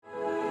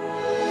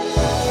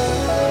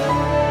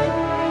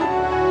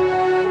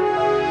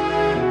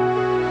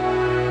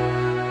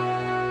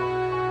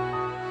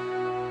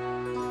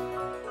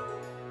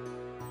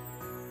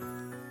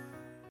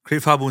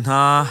Khrih fa bun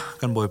ha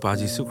kan boy pa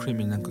Jesu Khrih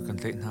min nan kan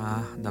tlek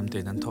na damte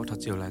nan tho tha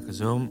chiu lai ka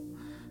zum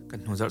kan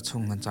hu zar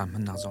chung nan cham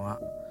han na zonga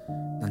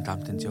nan tam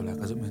ten chiu lai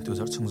ka zum min tu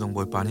zar chung zong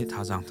boy pa ni tha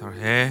jang thar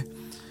he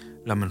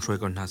laman roi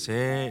kon ha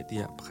se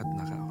tia pakhat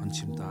na ka hon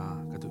chim ta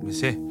ka tu mi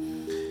se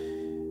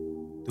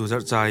tu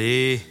zar chai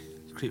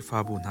Khrih fa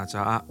bun ha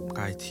cha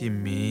kai thim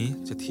mi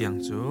che thiang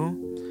chu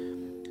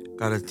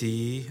karati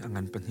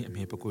angan panhi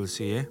me pakul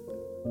se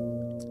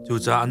chu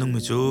cha anung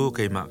mi chu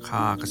keima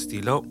kha ka sti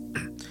lo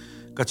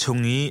ka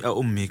chungi a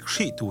ummi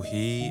Khrih tu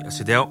hi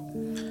asideu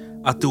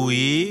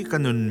atui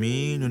kanun mi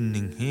nun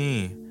ning hi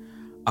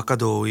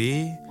akadoi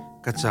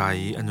ka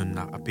chai anun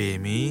nak ape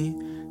mi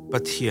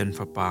pathian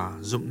fa pa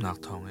zum nak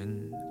thongin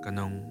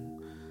kanong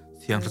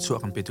thiang thachu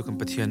kan pe tu kan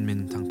pathian min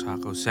thang tha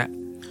ko se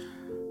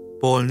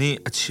pol ni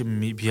achim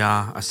mi bia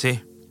ase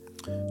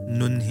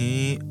nun hi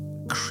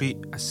Khrih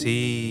ase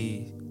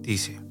ti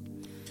se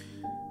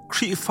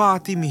Khrih fa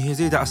ti mi he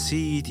da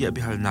asi ti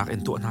abihal nak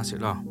en to na se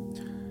la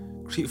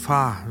Khrih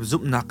fa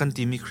zup nak kan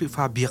ti mi Khrih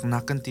fa biak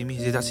nak kan ti mi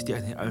zeda siti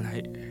an al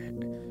hai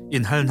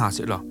in hal na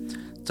se lo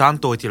chan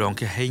toi ti long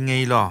ke hei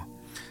ngei lo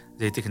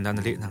ze ti kan dan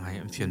le na ngai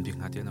am fian bing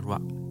ha ti na ruwa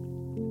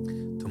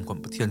thum kom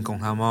pathian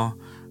kong ha mo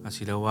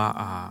asilawa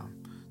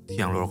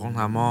thiang lo kong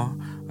ha mo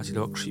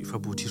asilawa Khrih fa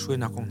bu thi soi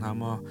na kong ha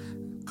mo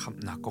kham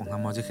na kong ha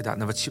mo je khida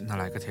na wa chip na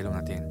lai ka thelo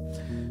na ten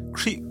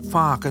Khrih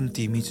fa kan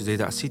ti mi chu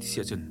zeda siti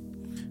sia chun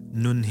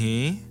nun he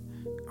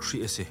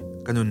Khrih ase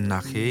kanun na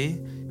khe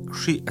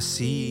Khrih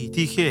asi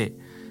ti khe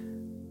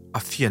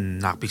afian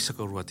nak pik sak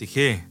ro ti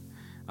khe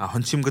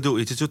honchim ka du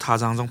i chu tha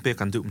jang jong pe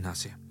kan du na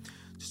se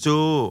chu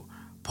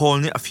Paul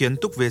ni afian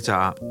tuk ve cha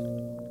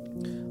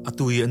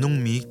atui anung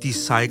mi ti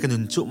sai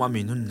kanun chu ma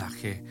mi nun na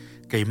khe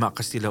keima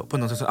kastilo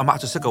pon so ama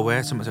chu saka we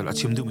sama sala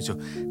chim du mi chu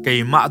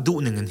keima du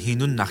ningen hi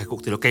nun na khe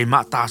kok tilo keima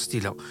ta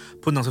stilo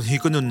pon so hi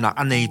kanun na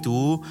anei tu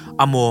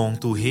among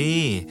tu he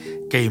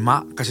keima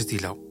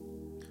kastilo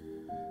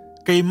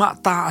keima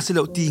ta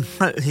asilo ti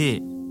ngal he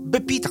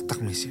bepi tak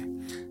mi se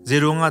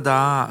zero nga da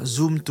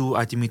zoom to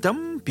atimitam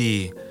pi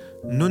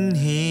nun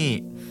hi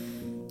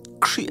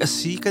Khrih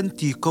asi kan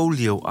ti ko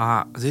liu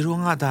a zero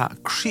nga da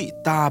Khrih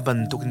ta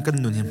ban tukin kan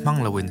nun hi mang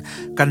lawin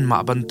kan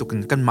ma ban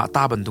tukin kan ma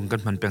ta ban tung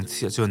kan man peng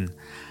sia chun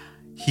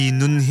hi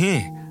nun he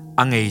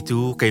angai tu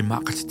kai ma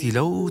ka ti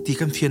lo ti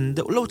kan fian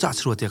de lo cha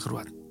chru te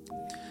kruat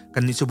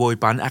kan ni chu boy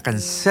pan akan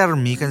ser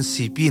mi kan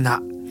cp na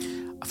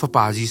fa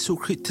pa Jesu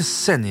Khrih te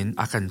senin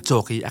akan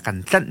choki akan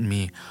tlan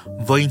mi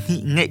voi ni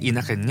nge in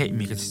akan nge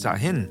mi kan sa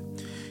hen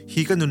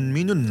hi kanun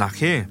minun na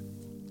khe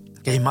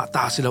keima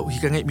ta silo hi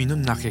ka nge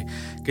minun na khe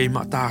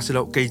keima ta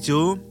silo ke chu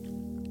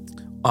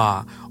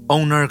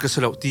owner ka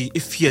silo ti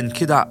ifian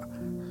khida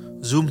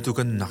zoom tu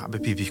kan na be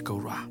pi ko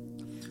ra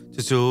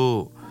chu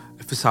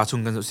fisa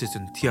chung kan se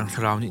chun thiang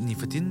thrau ni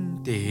fatin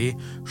te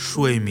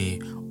shuai mi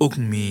uk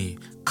mi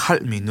khal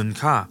mi nun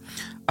kha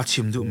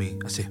achim du mi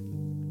ase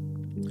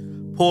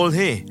Paul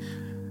he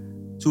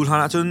chul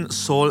hana chun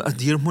sol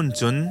adir mun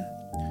chun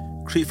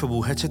Khrih fa bu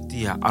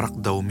hachatia arak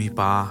dau mi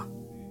pa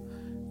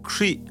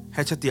Khrih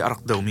hachatia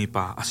arak dau mi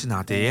pa asina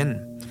ten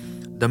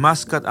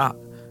Damascus a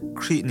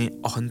Khrih ni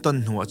ohonton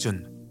huwa chun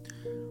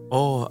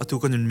atu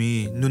kanun mi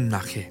nun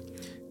na khe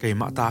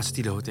keima ta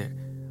sti lo te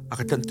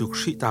akatan tu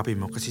Khrih ta pe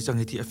mo kasi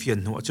changi ti afian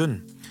huwa chun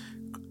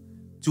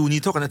chu ni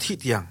thok an thi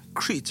tiang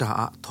Khrih cha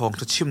a thong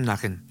tha chim na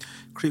khen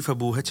Khrih fa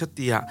bu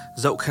hachatia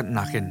zau khat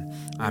na khen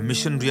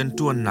mission rian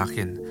tuan na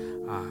khen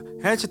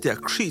hachatia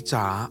Khrih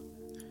cha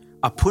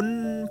apun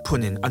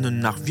punin anun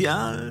nak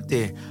vial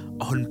te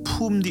ahon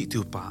phum di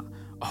tu pa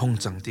ahong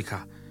chang ti kha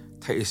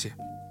thai se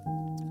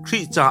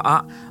Khrih cha a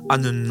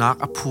anun nak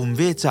aphum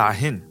ve cha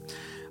hen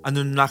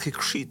anun nak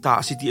Khrih ta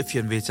si ti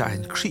afian ve cha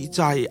hen Khrih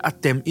cha I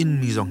atem in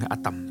mi zong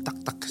atam tak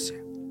tak se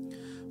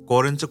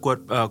korin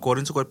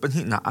chakot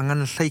panhi na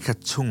angan hlai khat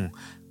chung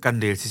kan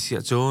del si sia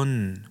chon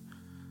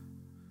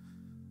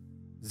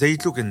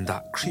zeitlukin da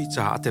Khrih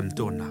cha atem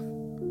to na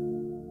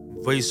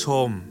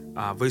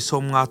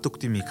vaisom nga tuk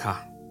ti mi kha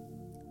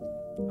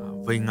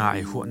vai nga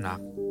ai ho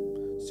nak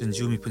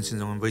sinju mi pun sin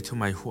jong vai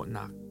thumai ho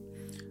nak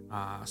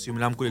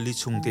simlam ko li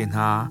chung ten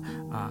ha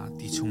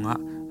ti chunga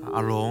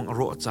along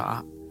ro cha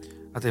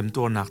atem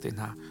to nak ten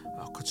ha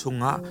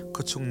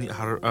khachung ni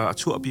har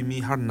chu api mi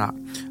har na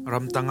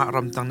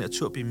ramtang ni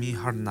chu api mi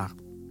har na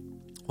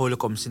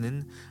holokom sinin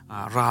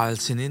ral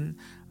sinin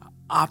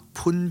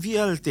aphun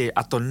vial te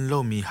aton lo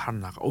mi har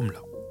na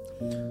lo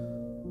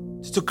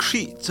chu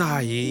Khrih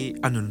chai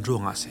anun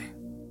ronga se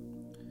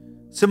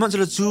seman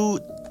jala chu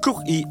kluk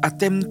I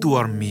atem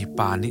tuar mi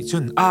pa ni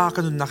chun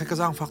kanun na ka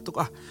jang fak tuk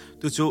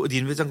tu chu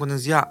din ve jang kon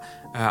zia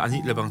ani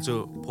lebang chu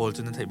Paul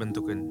chun thai ban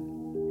tukin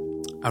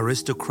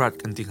aristocrat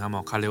kan ting hama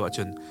khalewa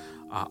chun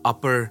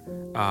upper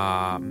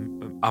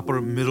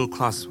middle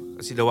class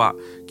sidawa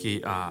ki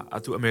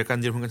atu American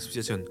dir hungan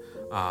chun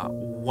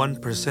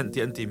 1% ti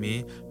anti mi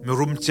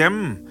merum chem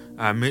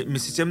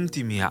misichem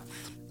ti mi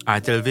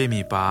telve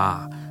mi pa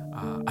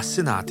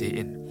asina te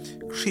in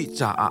Khrih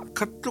cha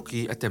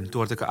khatluki atem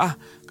tur te ka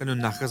kanun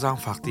na ka jang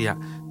fak tia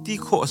ti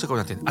kho asa ko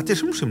natin ate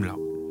shim lo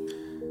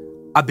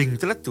abing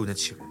telat tu na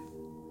chim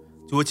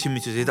จูชิมิ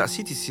จูเจดาสิ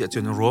ที่เสียจ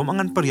นรวม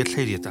อันปริยั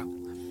ติเลยตา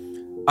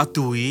อ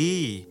ตุย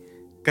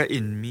ก็อิ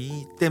นมี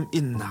เต็มอิ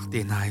นหนักเด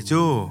นาย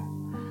จู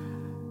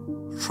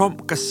พร้อม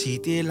กษี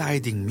เตลาย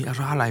ดิ่งมีอะไ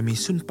รลายมี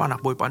สุนปานัก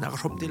บอยปานัก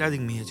พร้อมเตลาย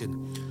ดิ่งมีจน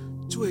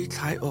ช่วยค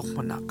ลายออกม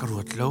านักกระร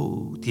วดเล่า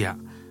เดีย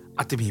อ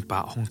าจจะมีป่า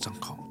ห้องจัง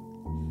ของ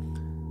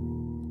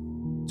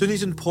จนนี้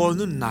จนพอ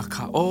นุ่นนัก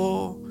ค่ะโอ้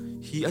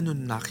ฮีอันนุ่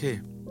นนักเฮ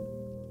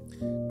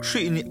ค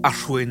รีนี่อ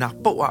รวยนัก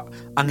ปะวะ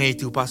อังเง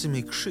ตูปัส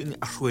มีครีนี่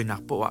อรวยนั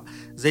กปะวะ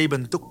ใจบร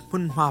รทุกมุ่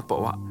นมาปะ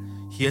วะ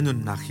ฮีอันนุ่น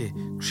นักเฮ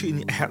ครี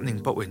นี่แหกหนึ่ง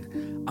ปะเวน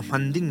อามั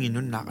นดิ่งยิ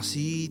นุ่นนัก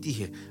สีที่เฮ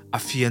อา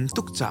เฟียน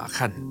ตุกจ่า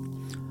ขัน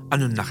อัน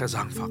นุ่นนักจ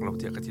างฝากเรา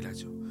เดียกันทีละ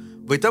จู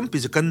ไว้ตั้มปี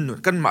จะ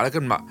กันมาแล้ว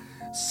กันมา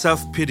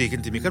self pity กัน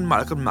ที่มีกันมา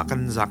แล้วกันมากัน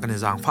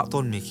จางฝากต้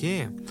นมีแค่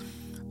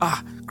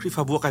ครี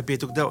ฟ้าบัวไก่เป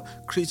ตุกเดียว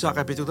ครีจ่าไ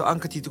ก่เปตุกเดียวอัง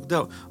กฤษตุกเดีย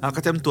วก็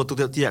เต็มตัวตุกเ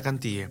ดียวเดียกัน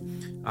ที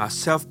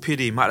self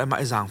pity มาแล้วมา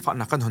จางฝาก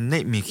นักกันหนเน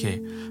มีแค่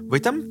ไว้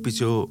ตั้มปี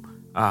จู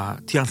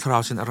เที่ยงสา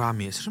วเชนอารา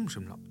มีสม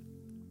แล้ว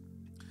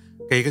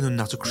ไก่กันนุ่น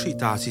นักจูครี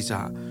ตาสิจ้า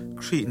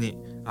ครีนี่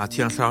เ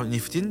ที่ยงสาวนิ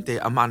ฟตินเต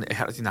อามันเอฮ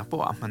าร์ตินักป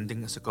ะมันดิ่ง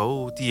สกาว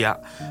เดีย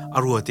อ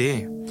รัวเต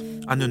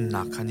อันนั้น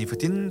นักนิฟ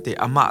ตินเต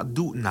อามา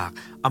ดูนัก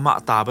อามา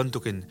ตาบันตุ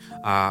กิน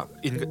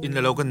อิน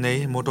เลวกันไหน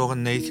มอโตกัน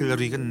ไหนคิลเลอ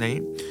รี่กันไหน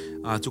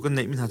จุกันไหน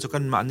มิหาจุกั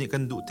นมานี่กั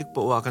นดูติ๊กป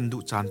ะวะกันดู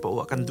จานปะว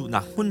ะกันดูนั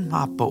กหุ่นม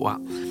าปะวะ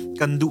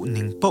กันดูห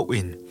นิงปะ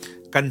วิน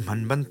กันมัน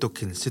บันตุ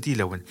กินสติเ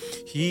ลวัน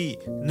ฮี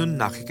นุ่น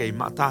นักไก่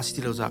มาตาสติ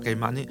เลวจากไก่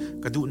มานี่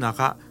กันดูนั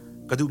ก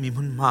กระดูมี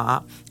มุนมา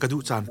กระดู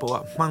จานปะวะ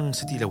มังส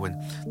ติเลวัน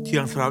เที่ย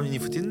งสาวนิ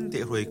ฟตินเต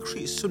รวยค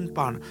รีสุนป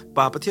านป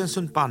าปะเทียนสุ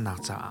นปานนัก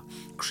จ้า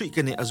ครี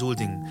กันเนอจู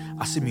ดิง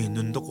อาศิมี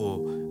นุนตโก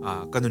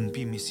กันนุน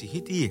ปีมิสิฮิ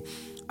ตี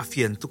อาเฟี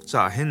ยนตุกจ่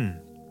าเห็น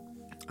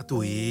อตุ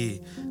ย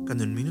กัน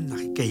นุนมีนุนนั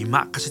กไก่ม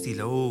ากสติเ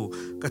ลว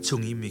กระช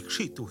งอีมีค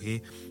รีตุย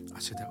อา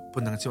เสด็จป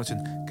นนังเชื่อว่า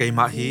ไก่ม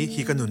า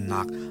ฮีกันนุน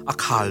นักอา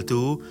คาลตู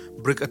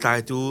บริกอะไร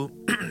ตู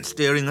สเต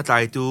อริงอะไร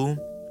ตู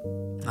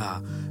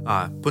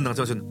ปุ่นนังจ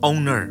ะเป็น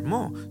owner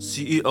มั้ง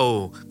CEO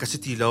กษัต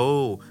ริย์เรา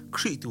ค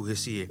รีตัวเฮ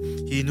สิ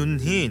ฮินุน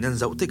ฮีนั่น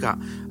จะอุตกะ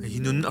ฮิ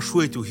นุนช่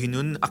วยตัวฮิ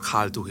นุนอักข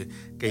ลตัวเฮ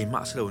ไกมา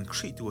สลาวนค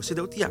รีตัวเส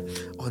ด็จที่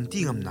อัน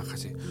ที่งำนัก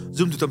สิ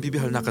ซุ่มตัวตั้มพี่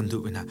ฮัลนักกันตั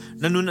วนะ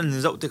นั่นนุนอัน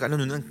จะอุตกะนั่น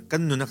นุนกั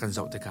นนุนนักกันจ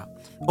ะอุตกะ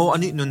โอ้อัน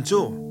นี้นุนจู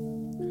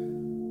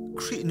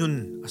ครีนุน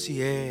สิเ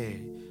อ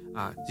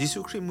ยิสุ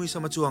ครีมุยส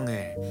มาจวงเอ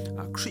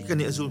ครีกันเ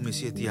นี่ยจูมิ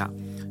สิ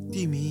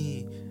ที่มี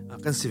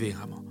กันสิเวง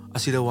ครับ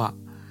สิเลวะ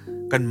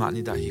กันมา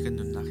นี่ได้กัน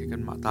นุนนักกั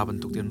นมาตาบรร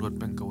ทุกเตียนรถ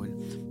เป็นเกวิน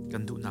กั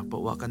นดุนักปะ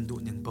วะกันดุ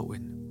ยังปะเว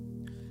น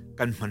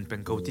กันมันเป็น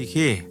เกาที่เ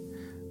ข่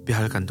ไปห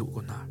ากันดุค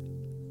นน่ะ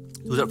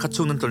ดูจากคัด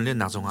ช่วงนั้นตอนเล่น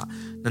นักจงอ่ะ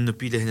นั่นนุ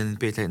ปีเลยนั่น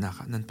เปย์เลยนัก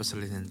นั่นปัส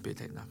เลยนั่นเปย์เ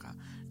ลยนัก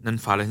นั่น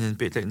ฟ้าเลยนั่นเ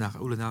ปย์เลยนัก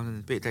อุลนานั่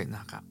นเปย์เลย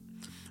นัก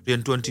เรียน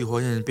ตัวที่หัว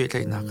นั่นเปย์เล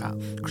ยนัก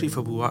ครีฟ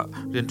บัว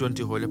เรียนตัว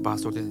ที่หัวเลยปาส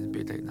โตนั่นเป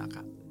ย์เลยนัก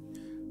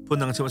พอ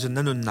นังเชื่อว่าฉัน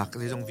นั่นนุนนัก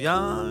ที่จงวิญญา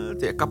ณ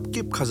แต่กับ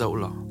กิบข้าเจ้า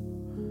หรอ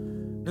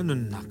นั่นนุ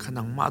นนักข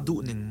นังมาดู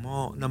หนึ่งหม้อ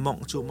น้ำมอง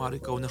จูมาริ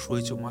เกาน้ำรวย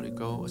จูมาริเ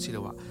กาสิเล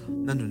วะ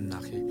นั่นนุนนั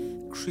ก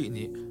ครี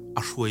นี่อ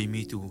รวย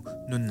มีตู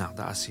นุนนักไ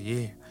ด้สิ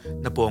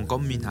น้าปองก็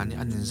มีนันนี่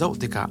อันนึงเจ้า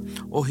ติกะ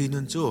โอหินุ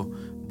นจู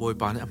บอย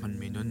ปานี่มัน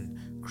มีนุน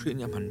ครี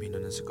นี่มันมีนุ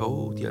นสิเกา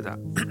เดียดะ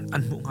อั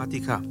นมุงหาติ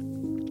กะ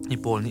นี่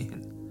ปอนี่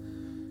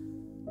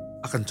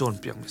อากันโจน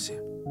เปียกไม่เสีย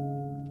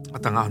อา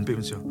ตังอาหันเปียกไ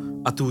ม่เสีย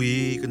อาตุย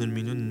กันนุน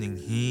มีนุนหนึ่ง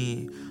ฮี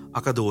อา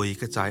กาโดย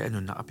กระจายอันนุ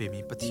นนักเปียมี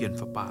ปะเทียน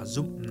ฟ้าป่า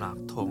ซุ่มนัก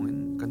ทอง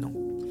กันน้อง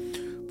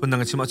พนั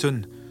งชิมาชน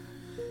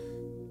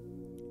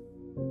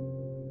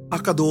อา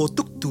กาโด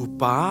ตุกตู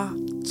ป้า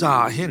จ่า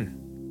เห็น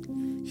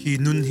ฮี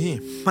นุนเฮ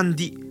มัน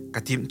ดีกร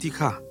ะติมที่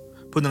ข้า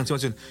พนังชิมา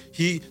ชน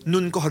ฮีนุ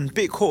นก็หันเป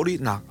ะโคริ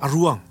นักอร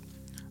วง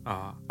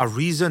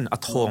reason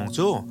ทอง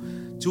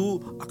จู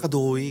อากาโด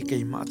ยเก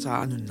ยมาจ่า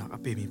นุนนัก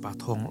เปมีปา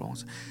ทองลอง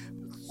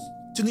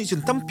จุนี่จ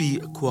นตั้มปี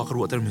ขวากรั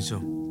วเตอร์มิจู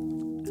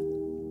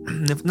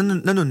นั่น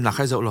นุนนักใค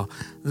รจะหรอ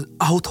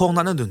เอาทอง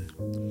นั่นนุน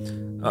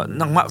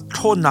นังมาโท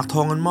ษนักท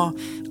องกันมั้ง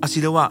อาศิ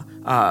เลวะ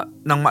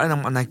นังมานัง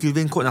นายกิลเว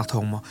นโคนักทอ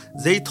งมั้ง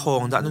ใจทอง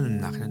ด้านนั้น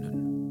นักนั่น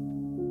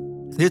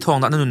ใจทอง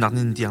ด้านนั้นนัก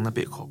นินเดียงนั่นเ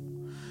ป๊ะขบ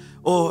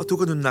โอ้ทุก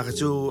คนนัก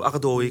จูอากา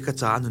โดยกระ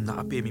จานุนนัก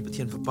เป๊ะมีปะเ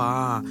ทียนฟ้า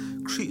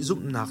ครีซุป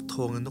นักท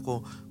องนั่นก็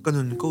กัน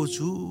นุนก็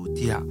จูเ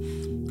ดีย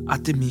อาจ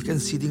จะมีกัน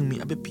ซีดิ้งมี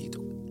อเบปีตุ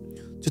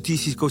จุดที่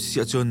สิเขาเสี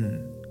ยจน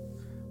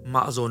ม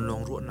าโซนล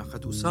งรวดนัก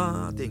ดูซา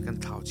เต็งกัน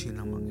เท้าชิน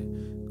นังมัง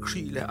ค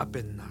รีและอเ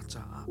ป็นนัก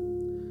จ้า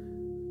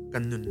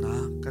กันนุนนะ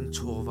กันโช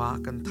วะ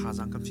กันท่า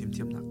จังกันฟิมเ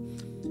ทียมนัก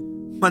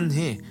มันเฮ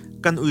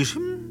กันอุย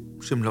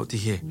ชิมเหล่าที่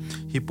เฮ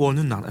ฮิปโป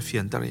นุนนักอเฟี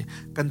ยนตะเร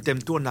กันเต็ม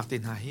ตัวนักเต็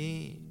นหาเฮ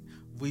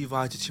วิว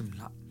าจะชิม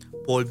ละ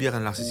โปลเบียกั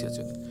นลักเสียจ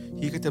น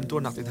ฮีก็เต็มตัว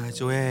นักเต็นหา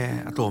จ้วย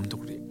อะตอมตุ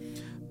กรี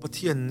ปะเ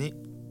ทียนนี้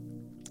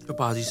พระ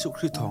บาทสุค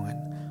ริทองเงิน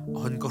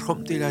อันก็ครบ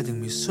ตีได้ถึง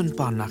มีสุนป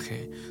านนักเฮ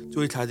จ้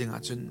วยท้ายถึงอา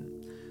จจน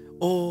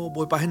โอ้บ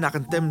อยไปให้นัก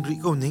กันเต็มริ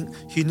โก้นิ่ง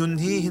ฮินุน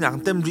ฮีนักกั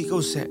นเต็มริโก้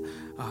เส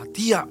เ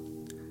ทีย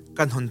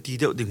กันหนตี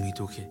เดียวดึงมี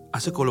ตัวเคอา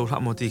ศัยโกโลหะ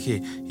มอตีเค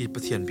ฮีปะ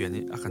เทียนเปีย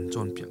นี่อาการจ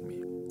อนเปียกมี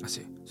อา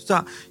ศัยสุดท้า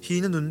ยฮี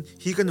นั่นนุน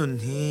ฮีกันนุน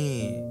ฮี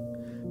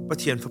ปะ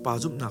เทียนฟ้าป่า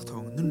จุบนักทอ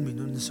งนุนมี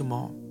นุนสม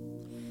อ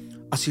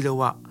อาศัยเล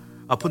วะ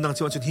พูดนัง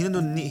ชิวันจุดหิน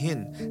นุนนี่เห็น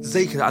ใจ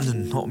ขณะนุน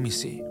โหมี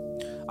สิ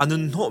อันนุ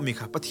นโหมี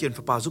ค่ะปะเทียน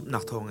ฟ้าป่าจุบหนั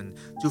กทองเงิน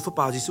จูฟ้า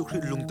ป่าจิสุคริ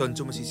ลุงตน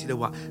จุมาสิสิเล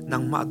วะนา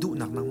งมาดุ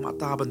หนักนางมา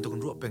ตาบันตุกั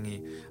นรัวเป็นไง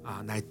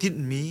นายติด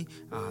มี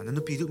นัน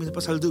นุปีดุมี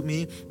ปัสสาวะดุ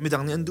มีดั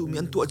งนี้อันดุมี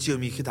อันตัวเจียว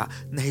มีคิดะ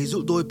ในจุ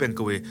ดโดยเป็นก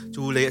เว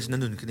จูเลยฉัน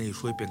นุนคือใน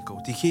ช่วยเป็นก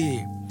ที่ขี้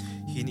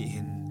ฮีนี่เ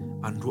ห็น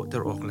อันรัวเตอ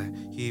ร์ออกเลย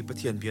ฮีปะเ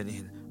ทียนเบียนเ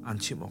ห็นอัน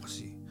ชิมออก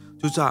สิ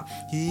จูจ่า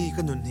ฮี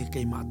กันนุนฮีไก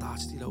มาตา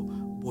สิเรา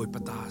บอยป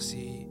ตา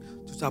สิ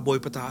จูจ่าบอย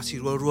ปตาสิ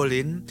รัว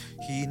ลิ้น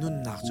ฮีนุน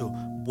หนักจู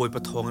บอยป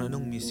ะทองนั่น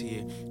นุ่งมีสิ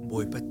บอ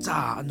ยปะจ้า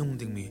นุ่ง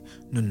ดิ่งมี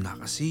นุนหนัก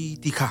สิ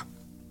ที่ค่ะ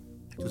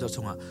จูจ่าช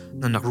ง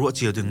นั่นหนักรัวเ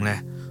จียวดึงเลย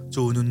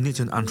จูนุนนี่จ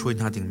นอันช่วยห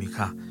น้าดิ่งมี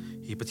ค่ะ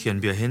ฮีปะเทียน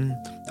เบียเห็น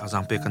ทางสั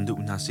งเปกันดุ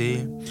นาสิ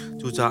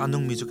จูจ่าอันนุ่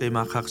งมีจูไกม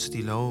าคักส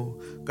ติเรา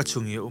กัจจุ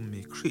งเยอมมี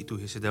คริตุ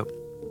เฮเสด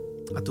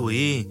ตัว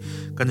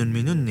กันนุน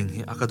มีนุ่นหนึ่งเฮ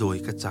อากาโดย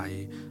กระจาย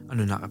อ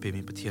นุนักอเป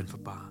มีปะเทียนฟ้า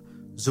ป่า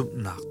ซุบ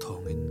หนักทอ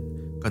งอิน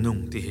กันนุ่ง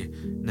ที่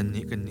นั่น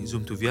นี่กันนี่ซุ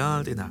มตัววิล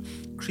ตินะ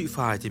ครีไฟ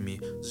ที่มี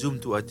ซุม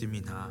ตัวที่มี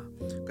นา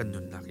กันนุ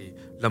นนัก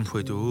ลำพว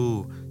ยดู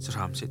สร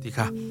ามเสติ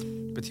ค่ะ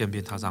ปะเทียนเบี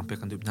ยนทางสังเป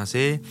กันดุนาเซ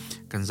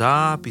กันซา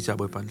ปิจา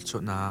บอยปันช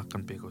ดนากั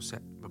นเปโกเซ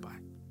บ๊ายบาย